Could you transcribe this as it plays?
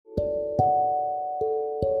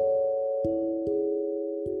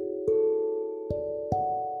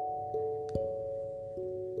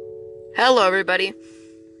Hello, everybody,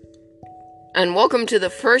 and welcome to the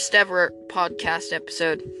first ever podcast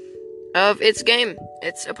episode of It's Game.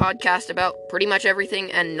 It's a podcast about pretty much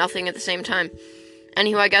everything and nothing at the same time.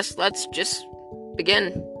 Anywho, I guess let's just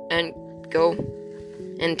begin and go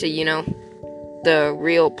into, the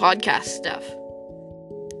real podcast stuff.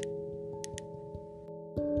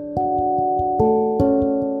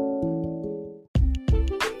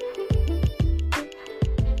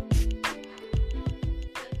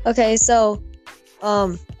 Okay, so,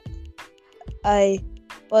 I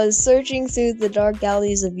was searching through the dark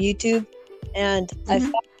galleries of YouTube, and I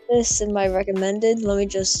found this in my recommended. Let me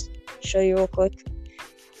just show you real quick.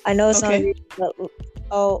 I know it's not a video, but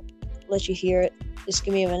I'll let you hear it. Just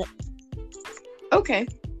give me a minute. Okay.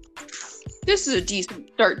 This is a decent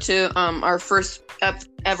start to our first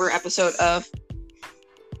ever episode of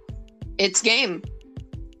It's Game.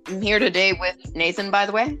 I'm here today with Nathan, by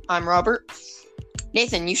the way. I'm Robert.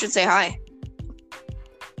 Nathan, you should say hi.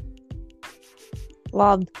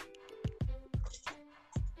 Lob.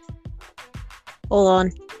 Hold on.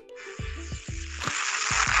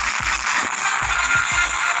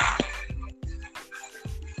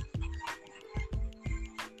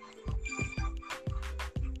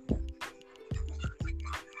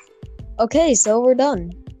 Okay, so we're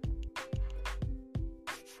done.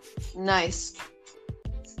 Nice.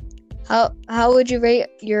 How would you rate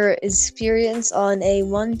your experience on a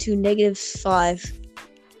 1 to -5?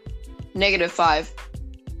 -5.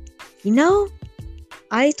 You know,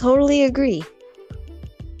 I totally agree.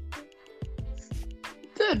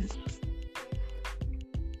 Good.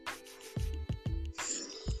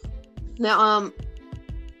 Now,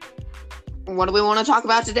 what do we want to talk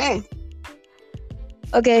about today?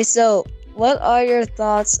 Okay, so what are your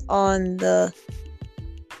thoughts on the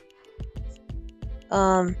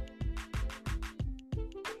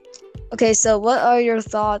Okay, so what are your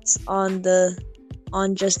thoughts on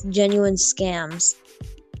just genuine scams?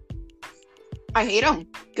 I hate them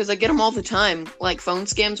because I get them all the time, like phone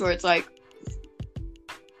scams where it's like,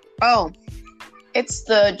 oh, it's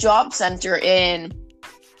the job center in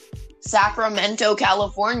Sacramento,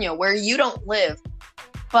 California, where you don't live,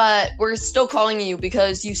 but we're still calling you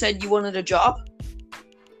because you said you wanted a job.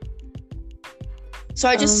 So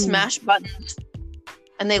I just smash buttons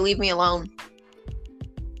and they leave me alone.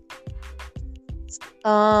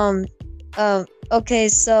 Okay,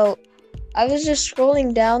 so I was just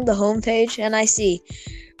scrolling down the homepage and I see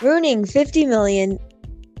ruining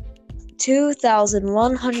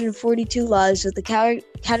 50,002,142 lives with the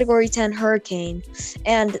Category 10 hurricane.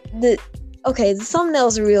 And the thumbnail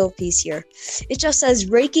is a real piece here. It just says,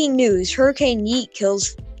 breaking news, Hurricane Yeet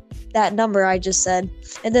kills that number I just said.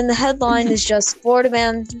 And then the headline is just, Florida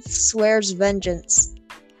man swears vengeance.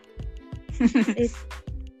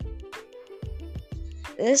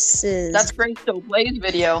 That's Grace Doblay's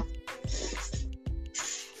video.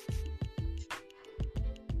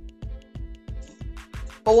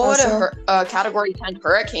 But what would a Category 10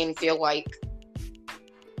 hurricane feel like?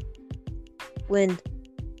 Wind.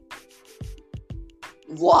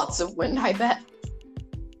 Lots of wind, I bet.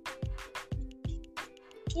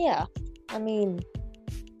 Yeah, I mean...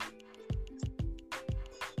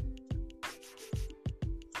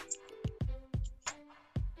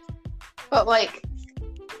 But,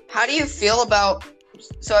 how do you feel about...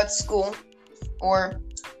 So at school, or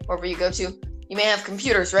wherever you go to, you may have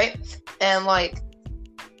computers, right? And,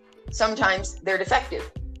 sometimes they're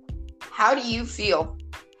defective. How do you feel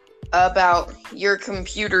about your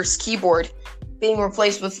computer's keyboard being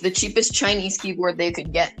replaced with the cheapest Chinese keyboard they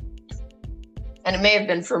could get? And it may have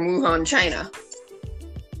been from Wuhan, China.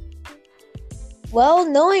 Well,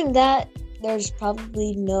 knowing that there's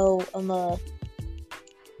probably no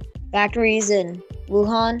factories in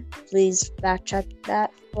Wuhan, please fact check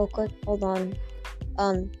that real quick. Hold on.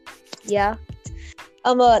 Yeah.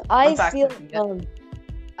 I feel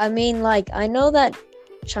I know that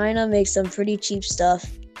China makes some pretty cheap stuff,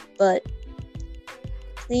 but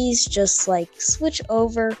please just switch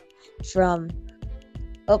over from...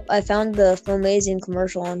 Oh, I found the Amazing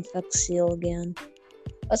commercial on Fexil again.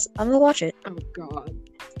 I'm gonna watch it. Oh god.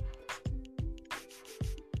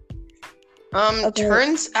 Okay.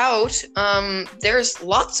 Turns out, there's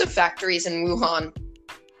lots of factories in Wuhan.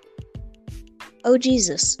 Oh,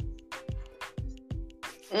 Jesus.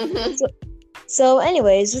 Mm-hmm. So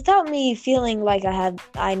anyways, without me feeling like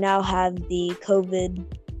I now have the COVID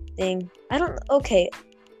thing,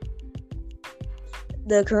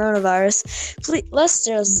 the coronavirus, please, let's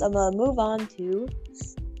just move on to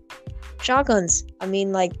shotguns. I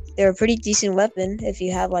mean, they're a pretty decent weapon if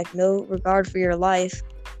you have no regard for your life.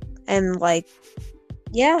 And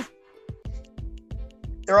yeah.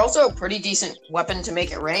 They're also a pretty decent weapon to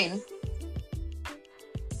make it rain.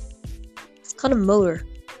 It's called a motor.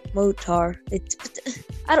 I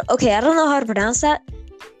don't know how to pronounce that.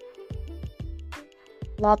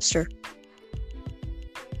 Lobster.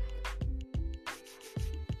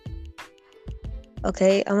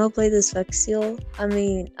 Okay, I'm gonna play this I'm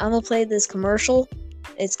gonna play this commercial.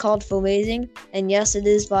 It's called Foamazing, and yes, it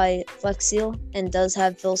is by Flex Seal and does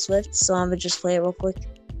have Phil Swift, so I'm gonna just play it real quick.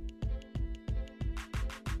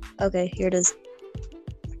 Okay, here it is.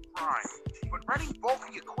 But renting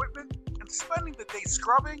bulky equipment and spending the day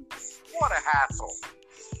scrubbing, what a hassle.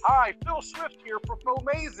 Hi, Phil Swift here for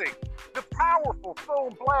Foamazing, the powerful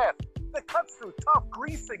foam blast that cuts through tough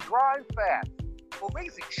grease and grime fast.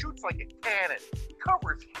 Foamazing shoots like a cannon,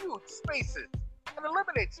 covers huge spaces, and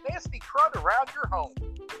eliminates nasty crud around your home.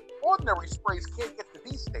 Ordinary sprays can't get to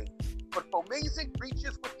these stains, but Foamazing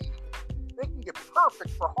reaches with ease, making it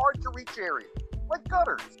perfect for hard-to-reach areas, like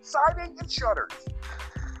gutters, siding, and shutters.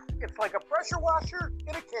 It's like a pressure washer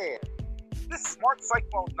in a can. This smart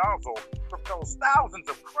cyclone nozzle propels thousands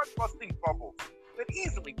of crud-busting bubbles that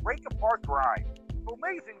easily break apart grime.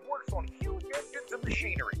 Foamazing works on huge engines and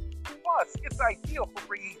machinery. Plus, it's ideal for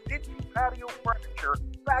bringing dingy patio furniture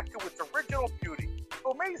back to its original beauty.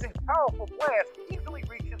 Foamazing's powerful blast easily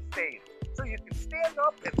reaches stains, so you can stand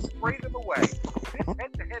up and spray them away. This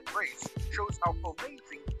head-to-head race shows how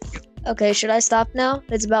Foamazing is... Okay, should I stop now?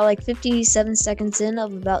 It's about like 57 seconds in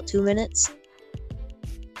of about 2 minutes.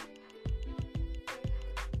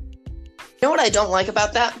 You know what I don't like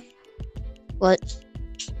about that? What?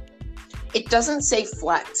 It doesn't say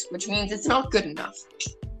flex, which means it's not good enough.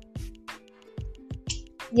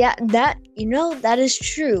 Yeah, that is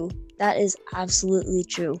true. That is absolutely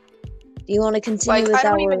true. Do you want to continue with I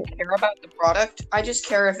don't even care about the product. I just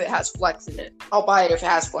care if it has flex in it. I'll buy it if it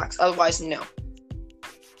has flex. Otherwise, no.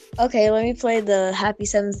 Okay, let me play the Happy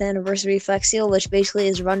 7th Anniversary Flex Seal, which basically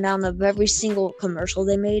is a rundown of every single commercial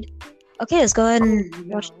they made. Okay, let's go ahead and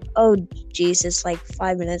watch. Oh, jeez, it's like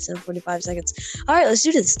 5 minutes and 45 seconds. All right, let's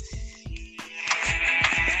do this.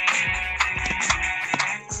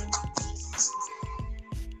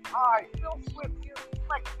 Hi, Phil Swift here with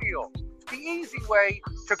Flex Seal, the easy way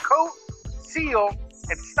to coat, seal,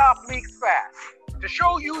 and stop leaks fast. To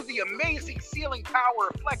show you the amazing sealing power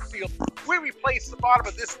of Flex Seal, we replaced the bottom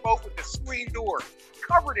of this boat with a screen door,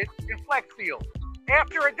 covered it in Flex Seal.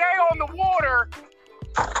 After a day on the water,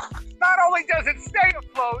 not only does it stay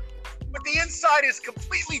afloat, but the inside is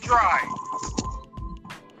completely dry.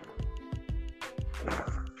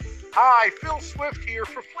 Hi, Phil Swift here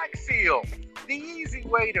for Flex Seal, the easy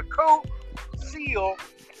way to coat, seal,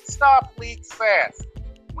 and stop leaks fast.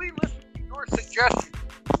 We listened to your suggestions,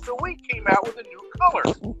 so we came out with a new color.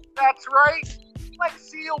 That's right, Flex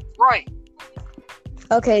Seal Bright.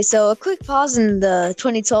 Okay, so a quick pause in the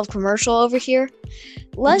 2012 commercial over here.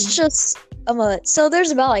 Let's just so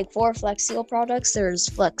there's about like 4 Flex Seal products. There's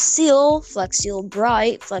Flex Seal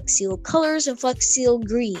Bright, Flex Seal Colors, and Flex Seal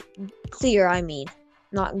Clear.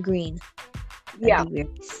 Not green. Yeah.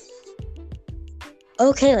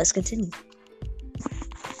 Okay, let's continue.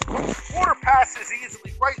 Water passes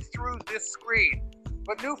easily right through this screen,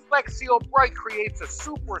 but new Flex Seal Bright creates a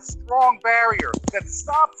super strong barrier that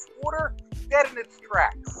stops water dead in its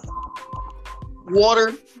tracks.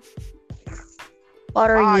 Water.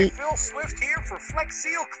 Hi, Phil Swift here for Flex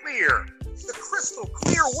Seal Clear, the crystal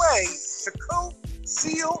clear way to coat,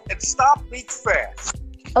 seal, and stop leaks fast.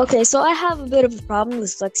 Okay, so I have a bit of a problem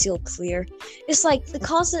with Flex Seal Clear. It's like the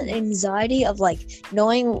constant anxiety of like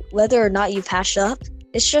knowing whether or not you patched up.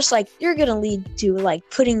 It's just like you're gonna lead to like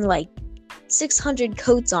putting like 600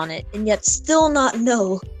 coats on it and yet still not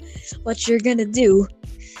know what you're gonna do.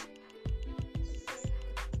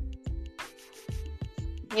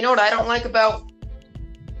 You know what I don't like about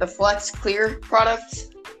the Flex Clear products?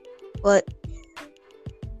 What?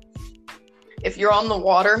 If you're on the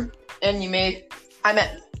water and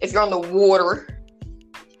if you're on the water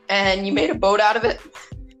and you made a boat out of it,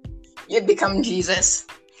 you'd become Jesus.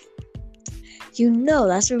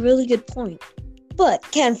 That's a really good point. But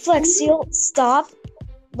can Flex Seal stop?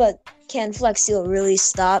 But can Flex Seal really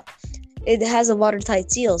stop? It has a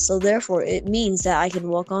watertight seal, so therefore it means that I can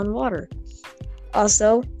walk on water.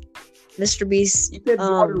 Also, Mr. Beast. You said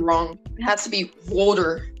water wrong. It has to be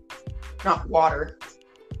water, not water.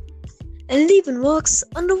 And it even works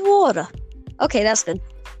underwater. Okay, that's good.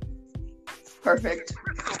 Perfect.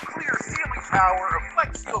 Crystal clear sealing power of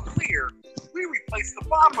Flex Seal Clear, we replaced the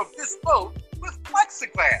bottom of this boat with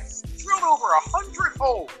plexiglass, drilled over 100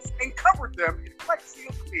 holes, and covered them in Flex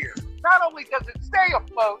Seal Clear. Not only does it stay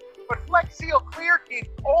afloat, but Flex Seal Clear keeps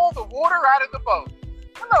all the water out of the boat.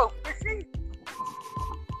 Hello, fishy.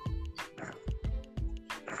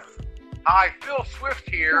 Hi, Phil Swift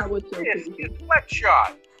here. This is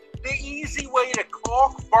FlexShot, the easy way to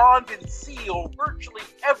caulk, bond, and seal virtually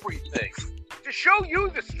everything. To show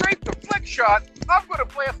you the strength of FlexShot, I'm going to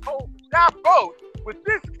blast holes in that boat with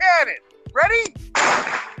this cannon. Ready?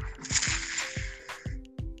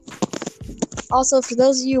 Also, for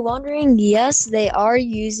those of you wondering, yes, they are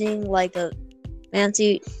using like a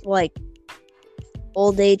fancy, like,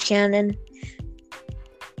 old age cannon.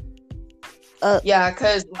 Yeah,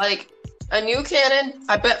 because, like, a new cannon,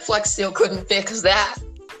 I bet Flex Steel couldn't fix that.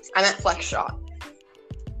 I meant FlexShot.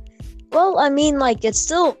 Well, I mean, like, it's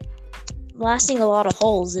still blasting a lot of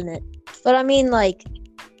holes in it. But I mean, like,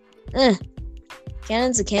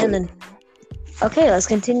 cannon's a cannon. Okay, let's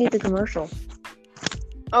continue the commercial.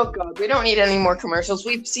 Oh god, we don't need any more commercials.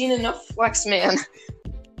 We've seen enough Flex Man.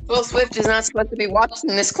 Phil Swift is not supposed to be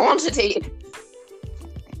watching this quantity.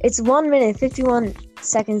 It's 1 minute 51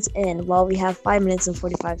 seconds in, while we have 5 minutes and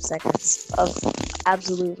 45 seconds of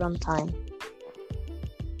absolute runtime.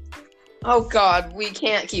 Oh god, we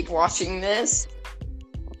can't keep watching this.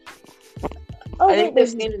 Oh, I think we've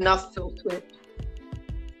seen enough Phil Swift.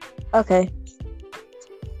 Okay.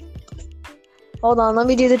 Hold on, let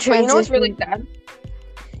me do the But transition. you know what's really sad?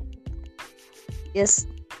 Yes.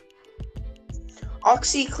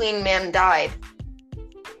 OxyClean Man died.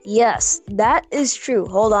 Yes, that is true.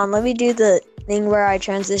 Hold on, let me do the thing where I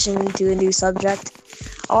transition into a new subject.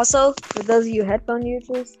 Also, for those of you headphone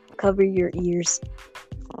users, cover your ears.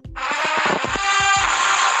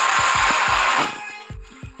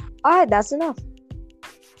 Alright, that's enough.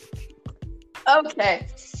 Okay,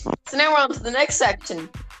 so now we're on to the next section.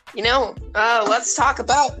 Let's talk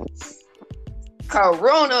about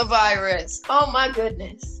coronavirus. Oh my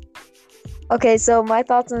goodness. Okay, so my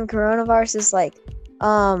thoughts on coronavirus is like,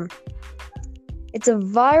 it's a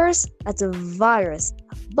virus that's a virus,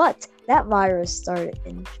 but that virus started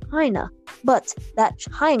in China, but that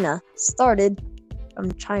China started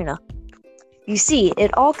from China. You see,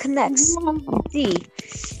 it all connects. See,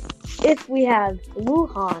 if we have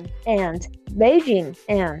Wuhan and Beijing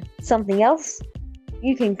and something else,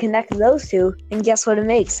 you can connect those two, and guess what it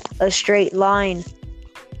makes? A straight line.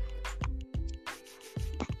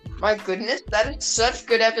 My goodness, that is such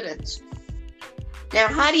good evidence. Now,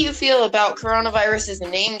 how do you feel about coronavirus's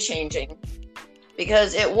name changing?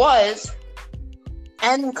 Because it was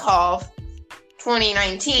nCoV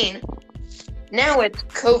 2019. Now it's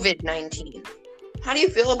COVID-19. How do you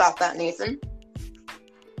feel about that, Nathan?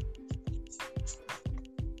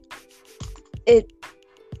 It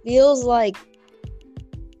feels like...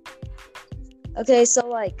 Okay, so,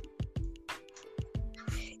 like...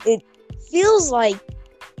 It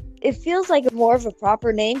feels like more of a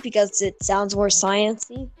proper name because it sounds more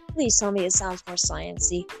sciencey. Please tell me it sounds more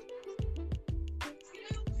sciencey.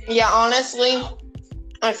 Yeah, honestly,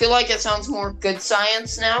 I feel like it sounds more good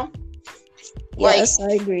science now. Yes,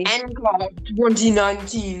 I agree. nCoV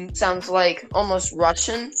 2019 sounds like almost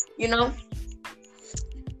Russian, you know?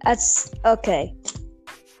 That's okay.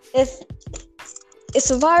 If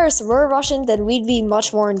a virus were Russian, then we'd be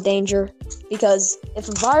much more in danger. Because if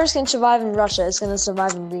a virus can survive in Russia, it's going to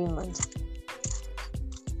survive in Greenland.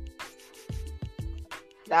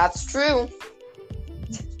 That's true.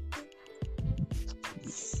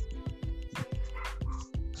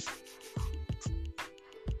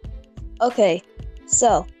 Okay,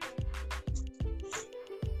 so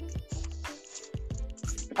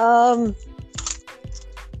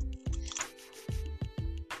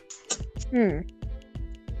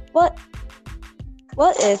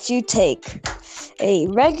What if you take a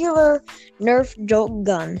regular Nerf jolt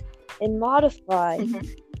gun and modify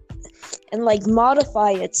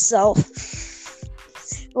itself,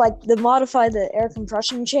 modify the air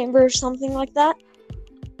compression chamber or something like that,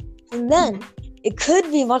 and then it could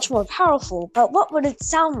be much more powerful, but what would it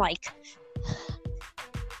sound like?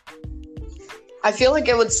 I feel like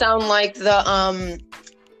it would sound like the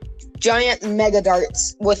giant mega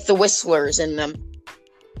darts with the whistlers in them.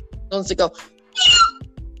 Those that go.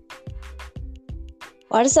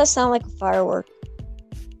 Why does that sound like a firework?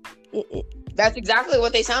 That's exactly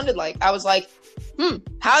what they sounded like. I was like,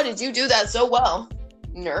 how did you do that so well,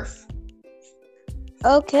 Nerf?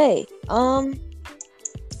 Okay, I'm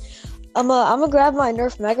gonna grab my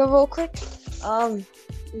Nerf Mega real quick. I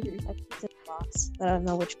think it's in a box, but I don't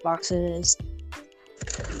know which box it is.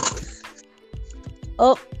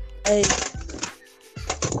 Oh, hey.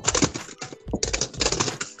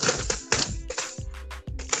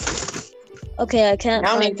 Okay, I can't.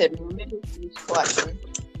 Now need the collection.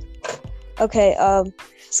 Okay,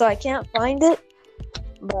 so I can't find it,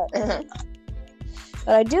 but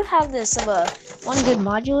I do have this one good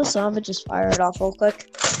module, so I'm gonna just fire it off real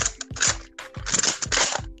quick.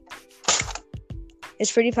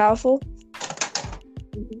 It's pretty powerful.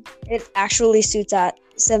 It actually shoots at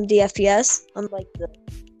 70 FPS, unlike the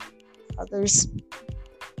others.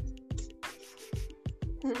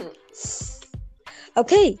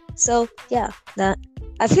 Okay, so yeah, that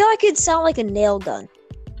I feel like it'd sound like a nail gun.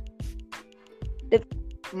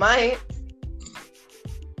 Might.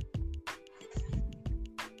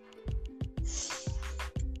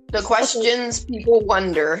 The questions people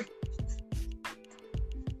wonder.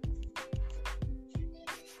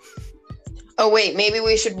 Oh wait, maybe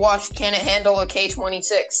we should watch Can It Handle a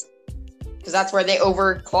K-26? Because that's where they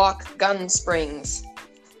overclock gun springs.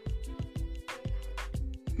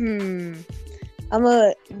 I'm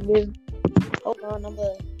gonna give. Hold on, I'm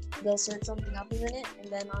gonna go search something up a minute, and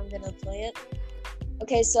then I'm gonna play it.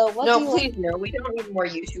 Okay, so what? No, please no. We don't need more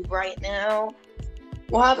YouTube right now.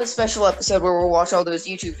 We'll have a special episode where we'll watch all those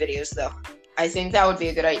YouTube videos, though. I think that would be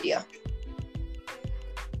a good idea.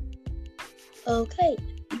 Okay.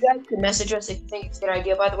 You guys can message us if you think it's a good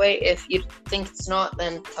idea, by the way. If you think it's not,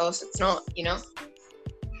 then tell us it's not, you know?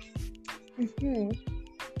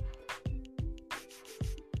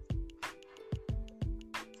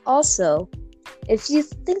 Also, if you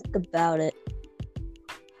think about it,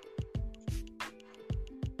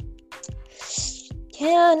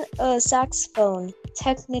 can a saxophone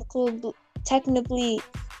I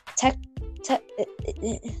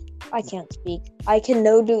can't speak. I can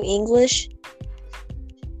do English.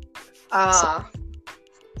 Ah.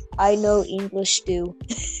 I know English too.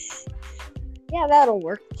 Yeah, that'll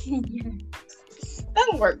work.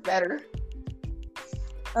 That'll work better.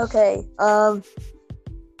 Okay,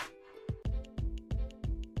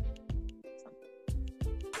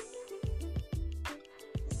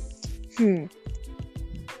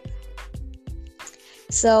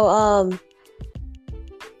 So,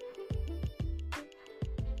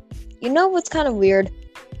 you know what's kind of weird?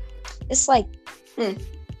 It's like,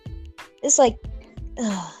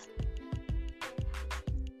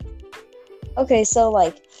 okay, so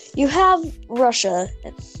like, you have Russia,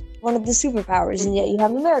 one of the superpowers, and yet you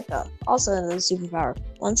have America, also another superpower.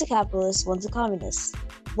 One's a capitalist, one's a communist.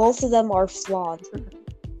 Both of them are flawed.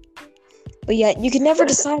 But yet, you can never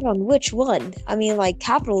decide on which one. I mean, like,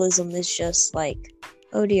 capitalism is just like,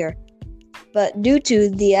 oh dear. But due to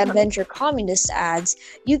the Adventure Communist ads,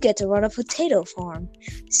 you get to run a potato farm.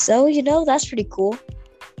 So, you know, that's pretty cool.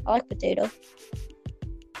 I like potato.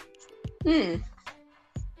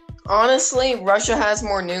 Honestly, Russia has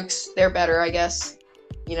more nukes. They're better, I guess.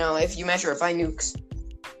 You know, if you measure it by nukes.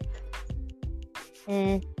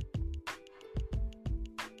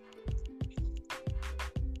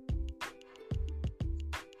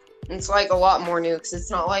 It's like a lot more nukes. It's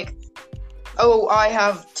not like, oh, I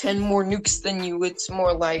have 10 more nukes than you. It's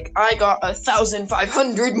more like, I got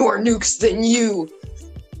 1,500 more nukes than you.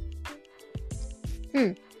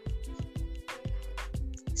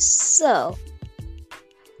 So,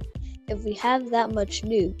 if we have that much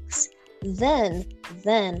nukes, then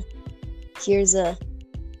here's a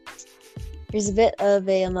bit of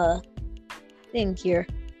a thing here.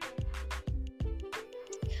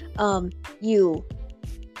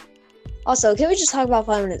 Also, can we just talk about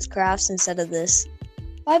 5 Minutes Crafts instead of this?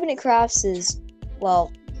 5 Minute Crafts is,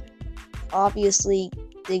 well, obviously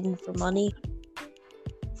digging for money.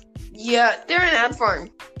 Yeah, they're an ad farm.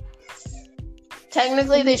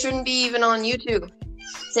 Technically, they shouldn't be even on YouTube.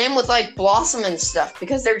 Same with, like, Blossom and stuff,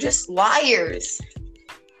 because they're just liars.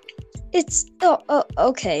 It's,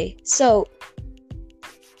 okay, so,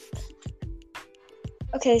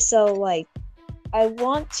 like, I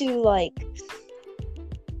want to, like,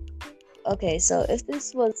 okay, so if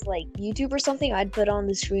this was, like, YouTube or something, I'd put on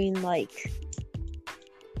the screen, like,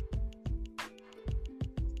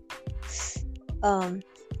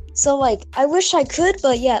 so, like, I wish I could,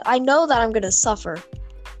 but yet I know that I'm gonna suffer.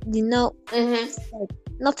 You know? Like,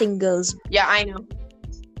 nothing goes. Yeah, I know.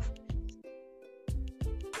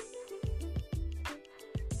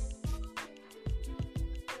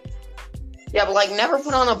 Yeah, but, like, never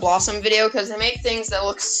put on a Blossom video, because they make things that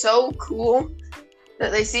look so cool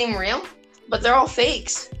that they seem real, but they're all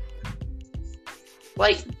fakes.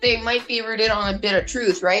 Like, they might be rooted on a bit of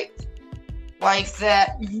truth, right? Like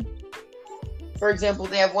that. For example,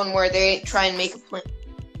 they have one where they try and make a plant.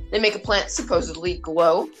 They make a plant supposedly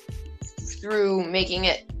glow through making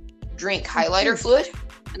it drink highlighter fluid,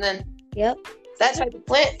 and then that type of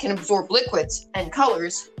plant can absorb liquids and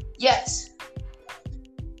colors. Yes,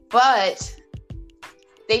 but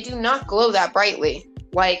they do not glow that brightly.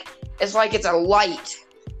 Like, it's like it's a light.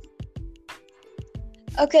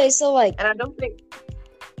 Okay, so like, and I don't think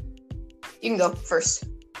you can go first.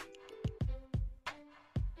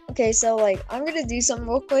 Okay, so like, I'm gonna do something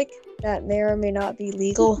real quick. that may or may not be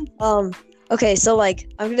legal. Okay, so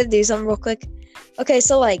like I'm gonna do something real quick. Okay,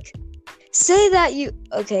 so like say that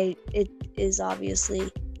it is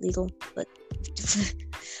obviously legal, but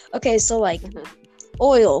okay, so like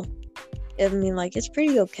oil. I mean, like it's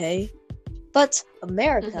pretty okay, but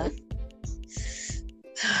America,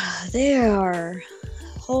 they are.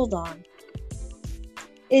 Hold on.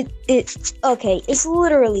 Okay. It's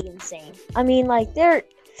literally insane. I mean, like their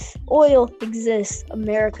oil exists,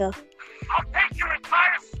 America. I'll take your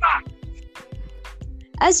entire stock.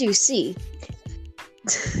 As you see,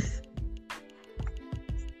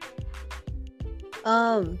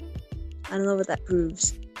 I don't know what that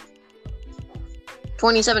proves.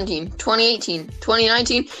 2017, 2018,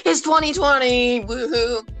 2019, it's 2020!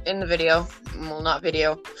 Woohoo! In the video. Well, not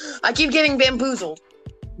video. I keep getting bamboozled.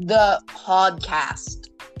 The podcast.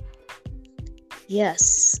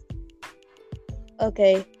 Yes.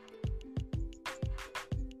 Okay. You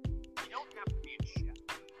don't have to be a chef.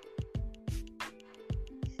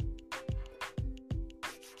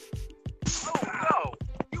 Oh no!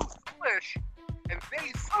 You splish and they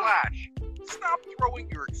splash. Stop throwing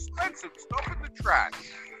your expensive stuff in the trash.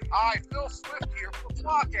 I, Phil Swift here for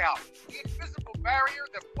Blockout, the invisible barrier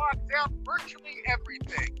that blocks out virtually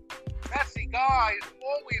everything. Messy guys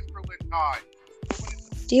always ruin time.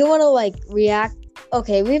 Do you want to like react?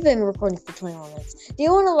 Okay, we've been recording for 21 minutes. Do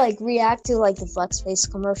you want to like react to like the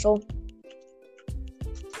FlexFace commercial?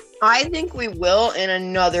 I think we will in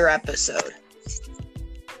another episode.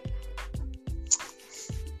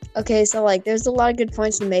 Okay, so like there's a lot of good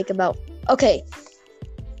points to make about. Okay,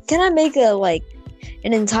 can I make an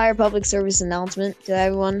entire public service announcement to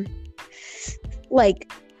everyone? Like,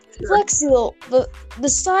 sure. Flex Seal,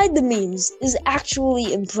 beside the memes, is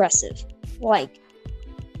actually impressive. Like,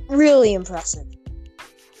 really impressive.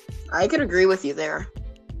 I could agree with you there.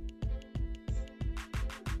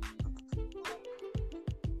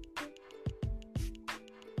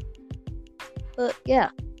 But yeah.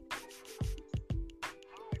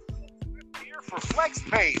 Here for Flex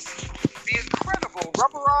Paste, the incredible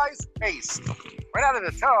rubberized paste. Right out of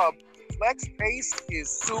the tub, Flex Paste is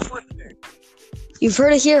super thick. You've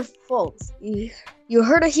heard it here, folks. You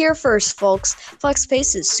heard it here first, folks. Flex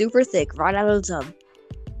Paste is super thick, right out of the tub.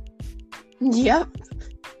 Yep.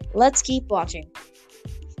 Let's keep watching.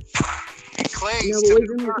 It clings to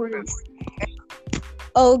the surface.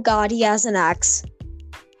 Oh god, he has an axe.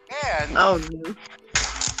 And oh no.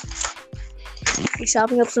 He's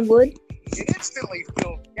chopping up some wood. It instantly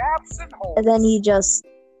fills gaps and holes. And then he just...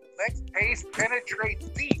 Flex Paste penetrates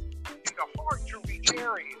deep into hard-to-reach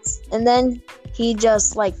areas. And then he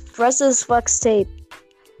just, like, presses Flex Tape.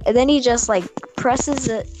 And then he just, like, presses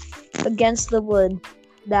it against the wood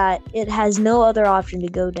that it has no other option to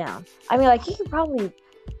go down. I mean, like, you could probably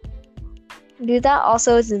do that.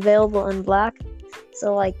 Also, it's available in black.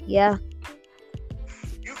 So, like, yeah.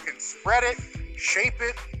 You can spread it, shape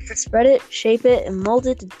it. Spread it, shape it, and mold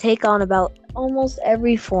it to take on about almost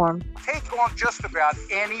every form. Take on just about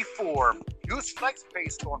any form. Use Flex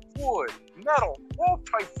Paste on wood, metal, all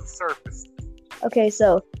types of surfaces. Okay,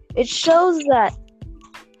 so it shows that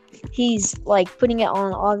he's like putting it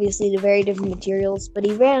on obviously the very different materials, but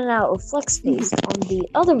he ran out of Flex Paste on the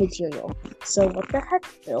other material. So what the heck,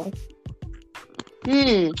 Phil?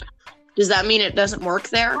 Does that mean it doesn't work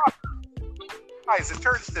there? Guys, it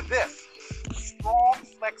turns to this. Strong,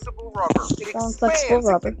 flexible rubber. It Strong, expands flexible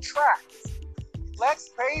rubber. and contracts. Flex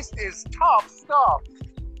Paste is tough stuff.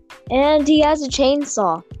 And he has a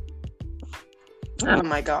chainsaw. Oh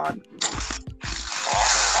my god.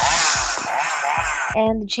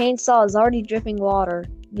 And the chainsaw is already dripping water,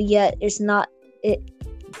 but yet it's not.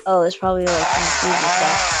 Oh, it's probably like some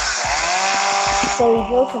stuff. So he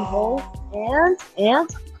drilled some holes, and. Now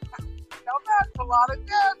that's a lot of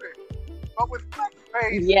damage. But with Flex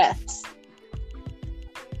Paste, Yes.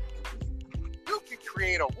 you can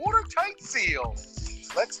create a watertight seal.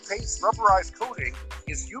 Flex Paste rubberized coating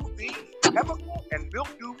is UV, chemical, and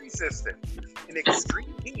mildew resistant. In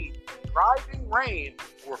extreme heat, driving rain,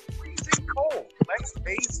 or freezing cold, Flex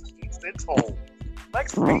Paste keeps its hold.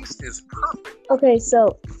 Flex Paste is perfect. Okay,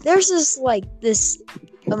 so there's this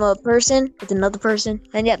a person with another person,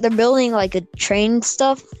 and yet they're building like a train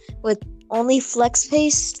stuff with only Flex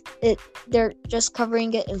Paste. They're just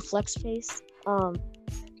covering it in Flex Paste.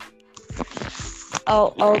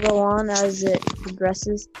 I'll go on as it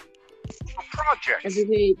progresses. For projects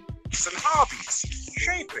and hobbies,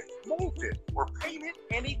 shape it, mold it, or paint it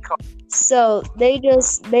any color. So they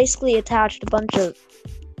just basically attached a bunch of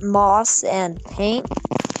moss and paint,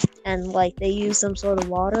 and like they use some sort of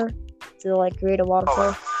water to like create a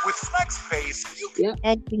waterfall. With Flex Paste, you can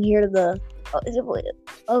And you can hear the Oh, is it?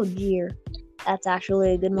 Oh dear, that's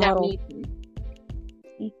actually a good model.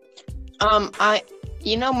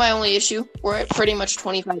 My only issue, we're at pretty much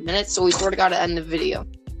 25 minutes, so we sort of got to end the video.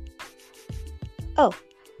 Oh,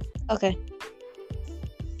 okay.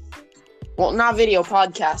 Well, not video,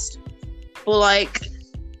 podcast. But,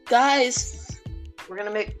 guys, we're going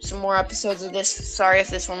to make some more episodes of this. Sorry if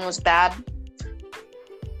this one was bad.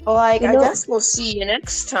 But, I guess we'll see you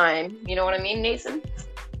next time. You know what I mean, Nathan?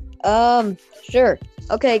 Sure.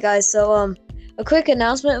 Okay, guys, so, a quick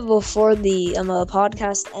announcement before the,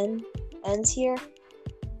 podcast ends here.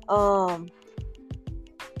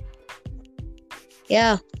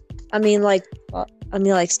 Yeah.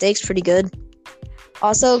 Steak's pretty good.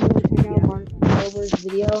 Also, go check out Mark Rober's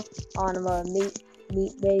video on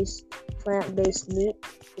meat-based, plant-based meat.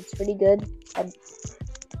 It's pretty good.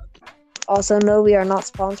 Also, no, we are not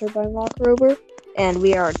sponsored by Mark Rober, and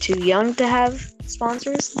we are too young to have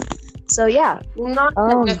sponsors. So, yeah. Well, not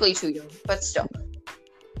technically too young, but still.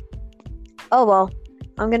 Oh, well.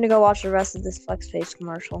 I'm gonna go watch the rest of this FlexPace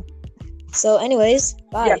commercial. So, anyways,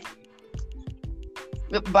 bye.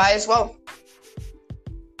 Yeah. Bye as well.